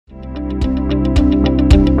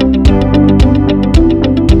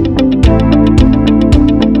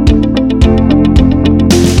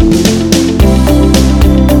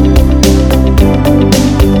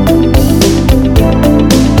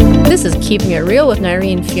Keeping It Real with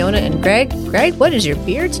Nyrene, Fiona, and Greg. Greg, what is your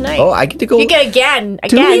beer tonight? Oh, I get to go. You get again.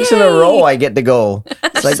 2 weeks in a row, I get to go.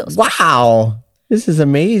 It's like, So wow, this is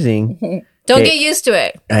amazing. Don't Okay. get used to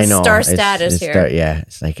it. I know. Star status here.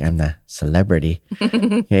 It's like I'm the celebrity.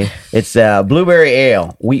 Okay. It's Blueberry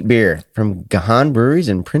Ale, wheat beer from Gahan Breweries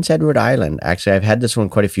in Prince Edward Island. Actually, I've had this one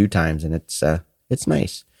quite a few times, and it's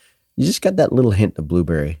nice. You just got that little hint of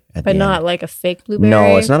blueberry at But the not end. like a fake blueberry.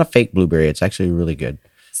 No, it's not a fake blueberry. It's actually really good.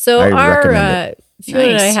 So I our recommend Fiona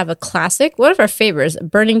and I Nice. have a classic. One of our favorites,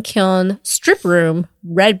 Burning Kiln Strip Room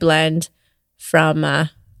Red Blend from the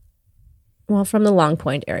Long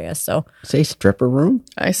Point area. So Say stripper room?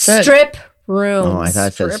 I said strip room. Oh, I thought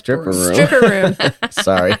it said stripper room. Stripper room.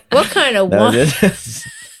 Sorry. What kind of That one?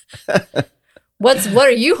 was it. What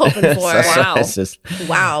are you hoping for? Wow. It's just,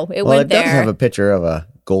 Wow, it well, went it does there. have a picture of a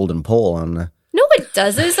golden pole on the. No, it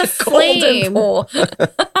doesn't. It's a flame. golden pole.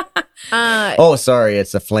 Oh, sorry,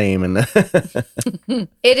 it's a flame, and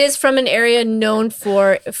It is from an area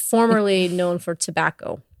formerly known for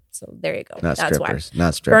tobacco. So there you go. not That's strippers. why.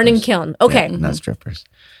 Not strippers. Burning Kiln. Okay. Yeah, not strippers.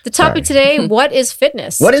 The topic today, what is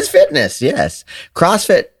fitness? What is fitness? Yes,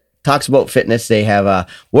 CrossFit talks about fitness. They have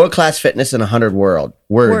world class fitness in 100 words.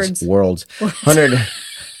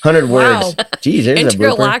 100 words. Geez, there's a blooper.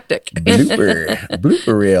 Intergalactic.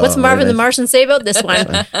 Blooper reel. What's Marvin the Martian say about this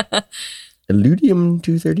one? Illudium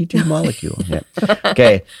 232 molecule. Yeah.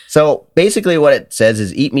 Okay. So basically what it says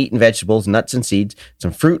is eat meat and vegetables, nuts and seeds,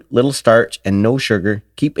 some fruit, little starch, and no sugar.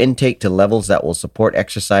 Keep intake to levels that will support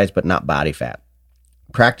exercise but not body fat.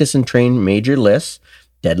 Practice and train major lifts,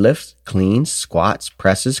 deadlifts, cleans, squats,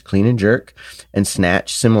 presses, clean and jerk, and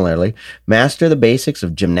snatch similarly. Master the basics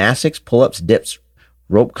of gymnastics, pull-ups, dips,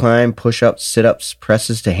 rope climb, push-ups, sit-ups,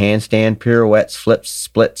 presses to handstand, pirouettes, flips,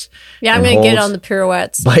 splits. Yeah, I'm and going to get holds. on the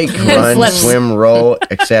pirouettes. Bike, And run, flips. swim, row,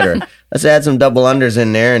 etc. Let's add some double unders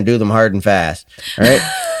in there and do them hard and fast. All right.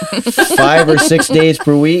 5 or 6 days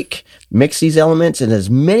per week. Mix these elements in as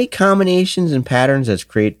many combinations and patterns as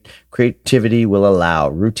creativity will allow.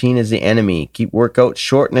 Routine is the enemy. Keep workouts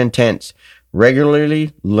short and intense.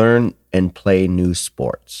 Regularly learn and play new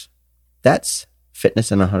sports. That's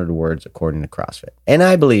fitness in 100 words according to CrossFit. And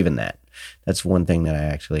I believe in that. That's one thing that I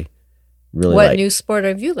actually really What like. new sport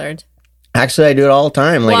have you learned? Actually, I do it all the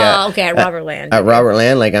time. Like at Robert Land. At Robert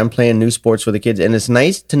Land, like I'm playing new sports with the kids, and it's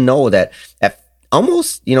nice to know that at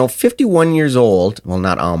almost, 51 years old. Well,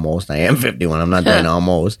 not almost. I am 51. I'm not doing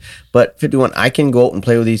almost, but 51. I can go out and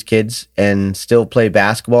play with these kids and still play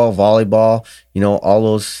basketball, volleyball. All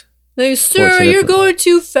those. Like, Sports sir, are you're different. going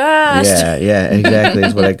too fast. Yeah, exactly.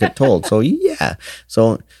 Is what I get told. So yeah,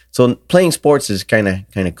 so playing sports is kind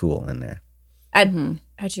of cool in there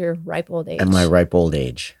At your ripe old age. at my ripe old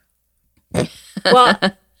age. Well,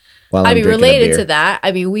 While I I'm mean, drinking a related beer. to that,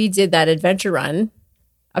 I mean, we did that adventure run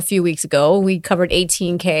a few weeks ago. We covered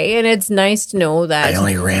 18K, and it's nice to know that. I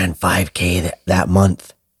only ran 5K that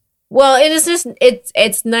month. Well, it is just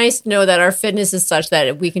it's nice to know that our fitness is such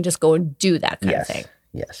that we can just go and do that kind of thing.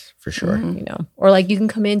 Yes, for sure. Or like you can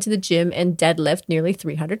come into the gym and deadlift nearly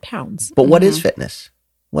 300 pounds. But what is fitness?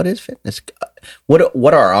 What is fitness?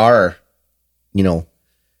 What are our,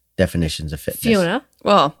 definitions of fitness? Fiona,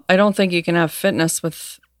 Well, I don't think you can have fitness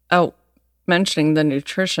without mentioning the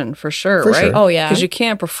nutrition for sure, For right? sure. Oh, yeah. Because you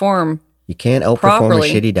can't perform You can't outperform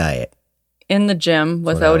Properly. a shitty diet. in the gym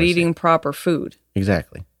what I without always eating proper food.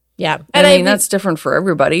 Exactly. yeah, And I mean, that's different for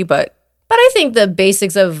everybody, but but I think the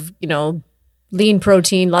basics of lean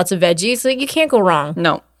protein, lots of veggies, like you can't go wrong.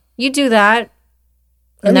 no. You do that,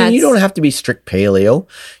 I mean, you don't have to be strict paleo.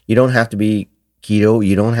 You don't have to be keto.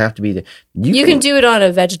 You don't have to be You can do it on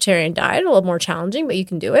a vegetarian diet, a little more challenging, but you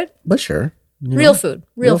can do it. But sure. Real food,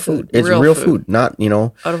 real food. It's Real real food. food, not,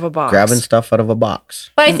 Out of a box. grabbing stuff out of a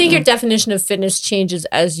box. But I think your definition of fitness changes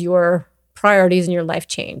as your priorities in your life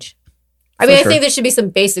change. I mean, I sure. think there should be some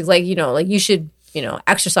basics, like you should,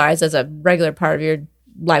 exercise as a regular part of your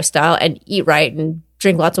lifestyle and eat right and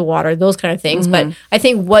drink lots of water, those kind of things. But I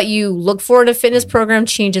think what you look for in a fitness program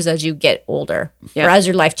changes as you get older or as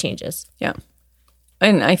your life changes. Yeah.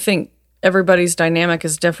 And I think everybody's dynamic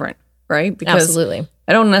is different, right? Because Absolutely.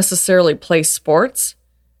 I don't necessarily play sports,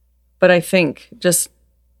 but I think just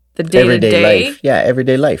the day to Everyday day life. Yeah,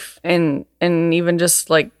 everyday life. and even just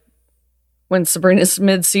like when Sabrina's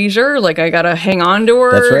mid seizure, like I gotta hang on to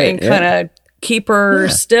her That's right, and yeah. kind of keep her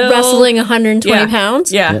still Wrestling 120 Yeah.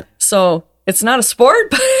 pounds. Yeah. So it's not a sport,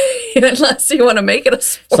 but unless you want to make it a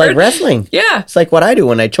sport. It's like wrestling. Yeah. It's like what I do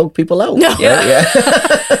when I choke people out. No. Yeah.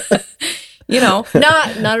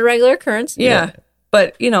 Not a regular occurrence. Yeah.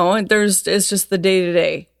 But it's just the day to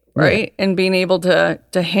day, right? And being able to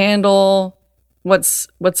handle what's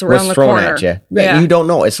around what's the thrown corner. at you. Yeah. You don't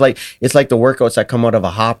know. It's like the workouts that come out of a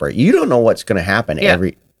hopper. You don't know what's going to happen Yeah.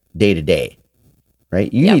 every day to day,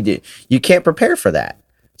 right? You Yeah. you can't prepare for that.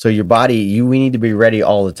 So your body, we need to be ready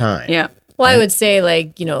all the time. Yeah. Well, I would say,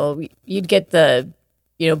 like, you know, you'd get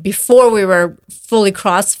before we were fully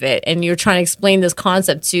CrossFit and you're trying to explain this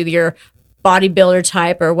concept to your bodybuilder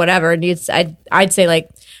type or whatever, and I'd say, like,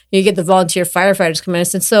 you get the volunteer firefighters come in and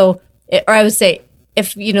said, or I would say,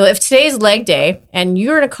 if today's leg day and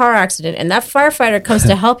you're in a car accident and that firefighter comes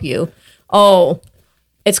to help you,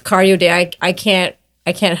 it's cardio day. I can't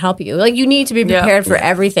help you. Like, you need to be prepared for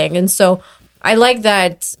everything. And so I like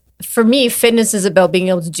that. For me, fitness is about being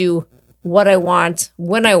able to do what I want,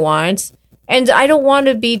 when I want. And I don't want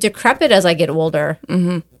to be decrepit as I get older.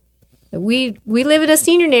 Mm-hmm. We live in a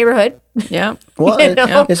senior neighborhood. Yeah. Well,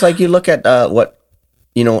 know? it's like you look at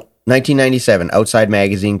 1997 Outside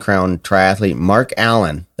Magazine crowned triathlete Mark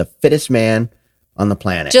Allen the fittest man on the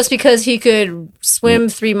planet. Just because he could swim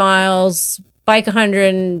 3 miles, bike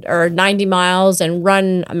 100 or 90 miles, and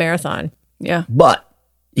run a marathon. Yeah. But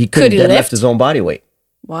he couldn't Could he deadlift lift? his own body weight,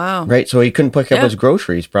 Wow. right? So he couldn't pick up Yeah. his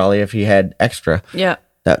groceries probably if he had extra. Yeah.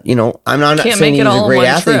 That I'm not Can't saying make he's it a all in great one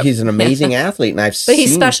athlete. trip. He's an amazing athlete, and I've But seen he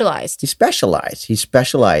specialized. He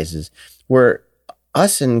specializes. Where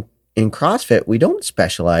us in CrossFit, we don't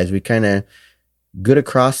specialize. We kind of good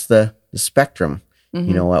across the spectrum.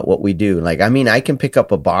 Mm-hmm. At what we do. Like, I mean, I can pick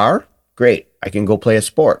up a bar. Great. I can go play a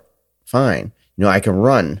sport. Fine. I can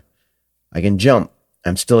run. I can jump.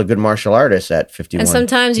 I'm still a good martial artist at 51. And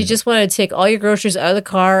sometimes you just want to take all your groceries out of the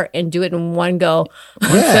car and do it in one go,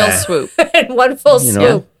 Yeah. Phil swoop. in one full You know?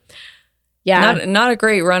 swoop. Yeah. Not a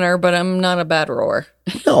great runner, but I'm not a bad rower.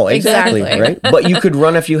 No, exactly. Exactly. Right. But you could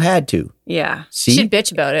run if you had to. Yeah. See? She'd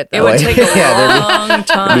bitch about it, It though. would take a Yeah, long There'd be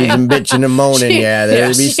time. some bitching and moaning.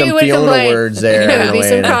 There'd be She some would Fiona complain. words there. There'd be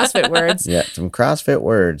some Elena. CrossFit words. Yeah, some CrossFit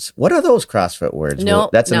words. What are those CrossFit words? No, Well,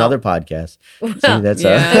 that's no. another podcast. See, that's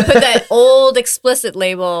Yeah. Put that old explicit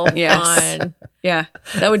label Yes. on. Yeah.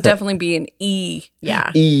 That would definitely be an E. Yeah.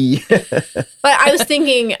 E. But I was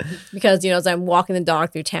thinking, because, as I'm walking the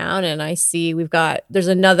dog through town and I see there's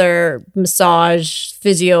another massage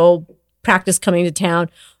physio practice coming to town.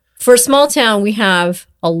 For a small town, we have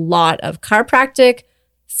a lot of chiropractic,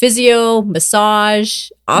 physio, massage,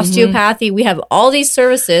 osteopathy. We have all these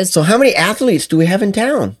services. So how many athletes do we have in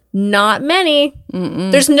town? Not many.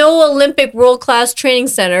 There's no Olympic world-class training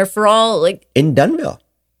center for all, like, In Dunville.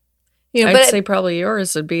 I'd but say probably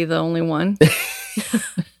yours would be the only one.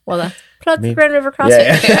 the Grand River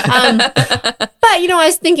CrossFit. But I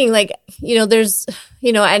was thinking, like, there's,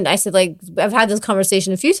 and I said, like, I've had this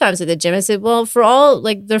conversation a few times at the gym. I said, well, for all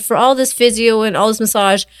this physio and all this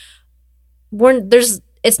massage,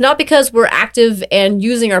 it's not because we're active and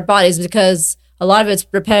using our bodies, because a lot of it's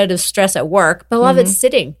repetitive stress at work, but a lot of it's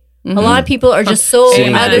sitting. A lot of people are just so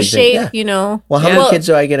Sitting out is a of big thing, shape, Well, how many kids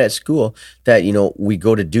do I get at school that, we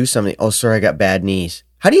go to do something? Oh, sorry, I got bad knees.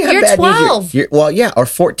 How do you have You're bad 12. knees? Or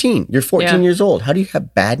 14. You're 14 years old. How do you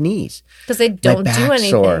have bad knees? because they don't My do back's anything.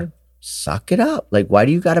 sore. Suck it up. Like, why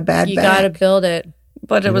do you got a bad You back? got to build it.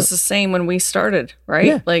 But it was the same when we started, right?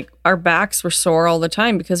 Yeah. Like our backs were sore all the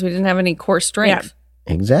time because we didn't have any core strength.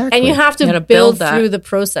 Exactly. And you have to You gotta build build that. through the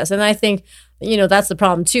process. And I think, that's the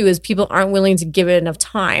problem too, is people aren't willing to give it enough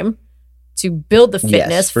time to build the fitness.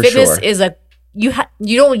 Yes, for Fitness sure. is you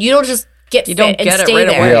don't just get You fit don't and get it stay right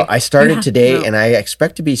there. away. Real. I started today No. and I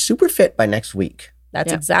expect to be super fit by next week. That's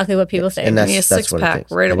Yeah. exactly what people think. And need a that's what it six-pack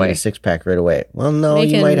takes. right I need away. a 6-pack right away. Well, no, They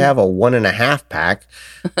you can- might have a 1.5 pack,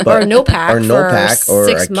 but, or no pack or no for pack, or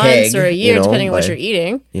 6 a months keg, or a year, depending on what but, you're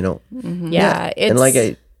eating. Yeah, it's and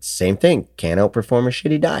like same thing. Can't outperform a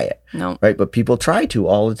shitty diet, No. right? But people try to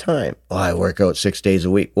all the time. Oh, I work out 6 days a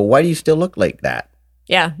week. Well, why do you still look like that?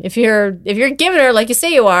 yeah. If you're giving her like you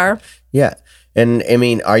say you are, Yeah, and I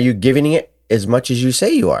mean, are you giving it as much as you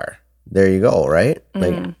say you are? There you go, right?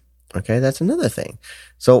 Like, okay, that's another thing.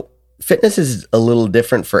 So fitness is a little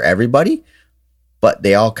different for everybody, but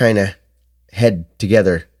they all kind of head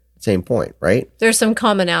together, same point, right? there's some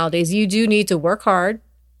commonalities. You do need to work hard.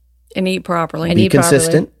 And eat properly. And Be eat properly.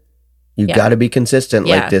 consistent. You Yeah. got to be consistent.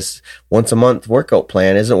 Yeah. Like this once a month workout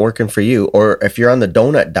plan isn't working for you. Or if you're on the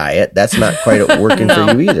donut diet, that's not quite working No.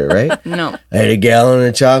 for you either, right? No. I had a gallon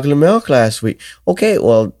of chocolate milk last week. Okay,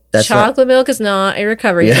 well, that's not. Chocolate milk is not a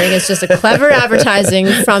recovery Yeah. thing. It's just a clever advertising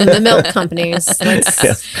from the milk companies.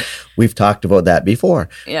 Let's- We've talked about that before,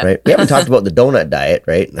 Yeah. right? We haven't talked about the donut diet,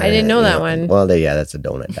 right? I didn't know that one. Well, that's a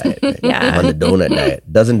donut diet. Right? Yeah. I'm on the donut diet.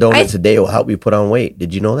 Dozen donuts a day will help you put on weight.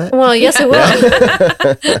 Did you know that? Well, yes, it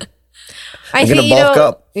will. I I'm gonna think, bulk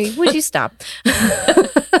up. Would you stop?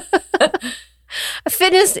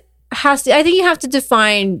 Fitness I think you have to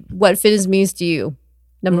define what fitness means to you.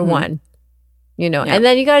 Number one, and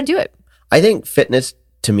then you got to do it. I think fitness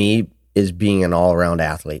to me is being an all-around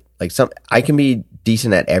athlete. Like I can be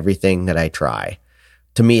decent at everything that I try.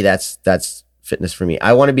 To me, that's fitness for me.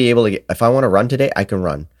 I want to be able to, if I want to run today, I can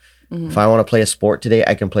run. If I want to play a sport today,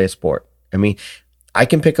 I can play a sport. I mean, I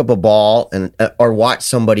can pick up a ball or watch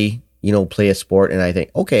somebody, play a sport, and I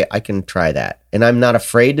think, okay, I can try that. And I'm not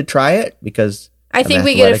afraid to try it because I think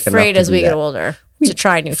we get afraid as we get older to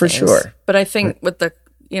try new things. For sure. But I think with the,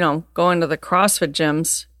 going to the CrossFit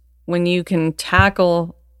gyms, when you can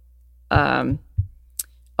tackle a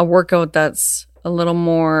workout that's a little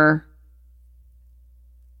more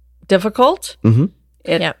difficult,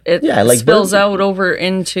 it spills out over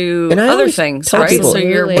into other things, right? People, so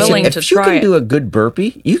you're willing to try it. If you can do a good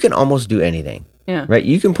burpee, you can almost do anything. Yeah. Right?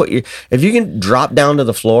 You can if you can drop down to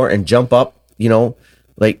the floor and jump up,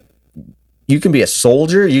 like you can be a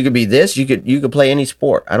soldier, you could be this, you could play any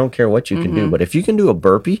sport. I don't care what you can do, but if you can do a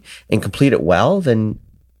burpee and complete it well, then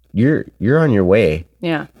you're on your way.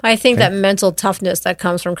 Yeah. I think that mental toughness that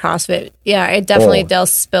comes from CrossFit, it definitely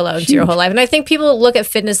does spill out into your whole life. And I think people look at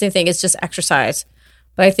fitness and think it's just exercise.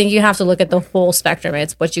 But I think you have to look at the whole spectrum.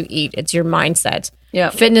 It's what you eat. It's your mindset. Yeah.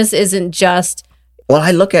 Fitness isn't just... Well,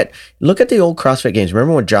 I look at the old CrossFit games.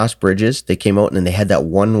 Remember when Josh Bridges, they came out and then they had that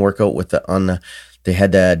one workout with they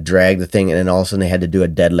had to drag the thing and then all of a sudden they had to do a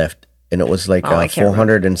deadlift. And it was like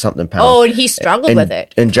 400 and something pounds. Oh, and he struggled with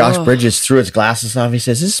it. And Josh Bridges threw his glasses off. He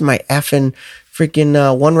says, "This is my effing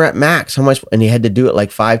freaking 1 rep max. How much?" And he had to do it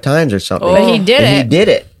like 5 times or something. But he did it. He did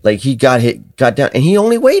it. Like he got down, and he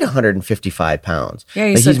only weighed 155 pounds. Yeah,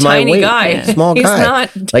 he's like, a tiny guy. Small guy.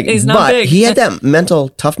 He's not big. He had that mental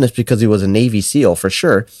toughness because he was a Navy SEAL for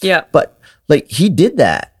sure. Yeah. But like he did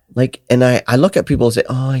that. Like, and I look at people and say,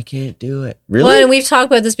 "Oh, I can't do it." Really? Well, and we've talked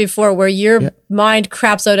about this before, where your mind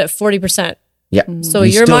craps out at 40%. Yeah. So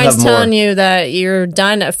your mind's telling you that you're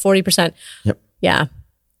done at 40%. Yep. Yeah.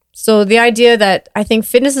 So the idea that I think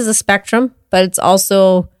fitness is a spectrum, but it's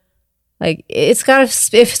also like it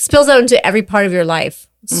spills out into every part of your life.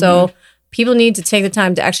 So people need to take the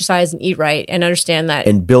time to exercise and eat right and understand that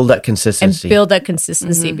and build that consistency.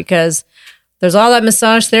 Because there's all that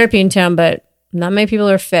massage therapy in town, but not many people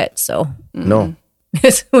are fit. So no,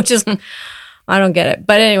 which is I don't get it.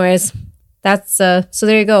 But anyways, that's so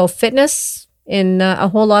there you go. Fitness. In a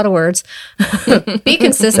whole lot of words. Be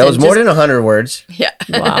consistent. That was more than 100 words. Yeah.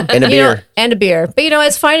 Wow. And a beer. And a beer. But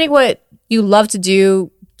it's finding what you love to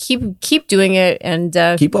do. Keep doing it and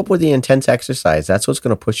keep up with the intense exercise. That's what's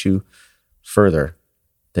going to push you further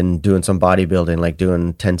than doing some bodybuilding, like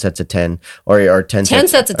doing 10 sets of 10 or 10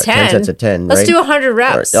 sets of 10. 10 sets of 10. Let's do 100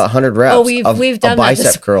 reps. 100 reps. Oh, we've done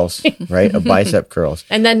bicep curls, right? A bicep curls.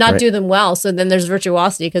 And then not do them well. So then there's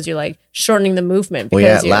virtuosity because you're like shortening the movement. Well,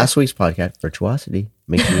 yeah, last week's podcast, virtuosity.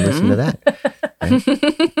 Make sure you listen to that.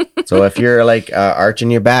 Right? So if you're like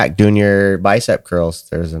arching your back, doing your bicep curls,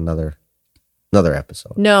 there's another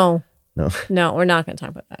episode. No, we're not going to talk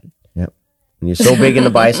about that. Yep. And you're so big in the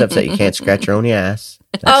biceps that you can't scratch your own ass.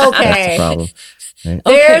 That's the problem. Right?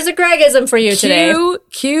 There's a Gregism for you today.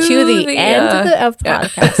 Cue the end of the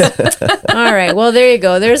podcast. All right. Well, there you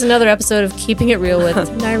go. There's another episode of Keeping It Real with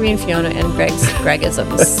Nyree and Fiona and Greg's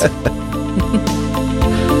Gregisms.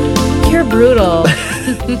 You're brutal.